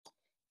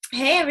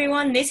Hey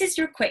everyone, this is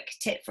your quick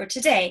tip for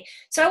today.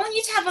 So I want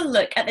you to have a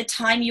look at the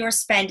time you are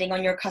spending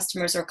on your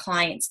customers or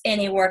clients in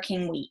a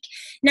working week.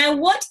 Now,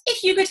 what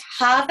if you could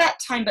have that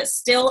time but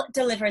still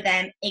deliver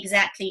them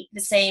exactly the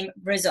same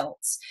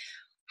results?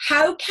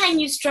 How can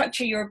you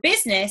structure your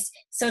business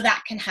so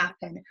that can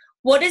happen?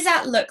 What does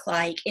that look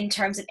like in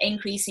terms of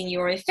increasing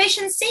your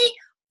efficiency?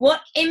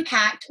 What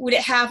impact would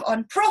it have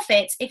on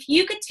profits if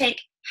you could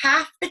take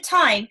half the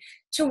time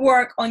to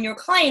work on your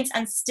clients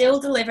and still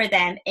deliver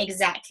them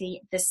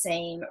exactly the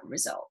same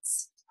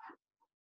results?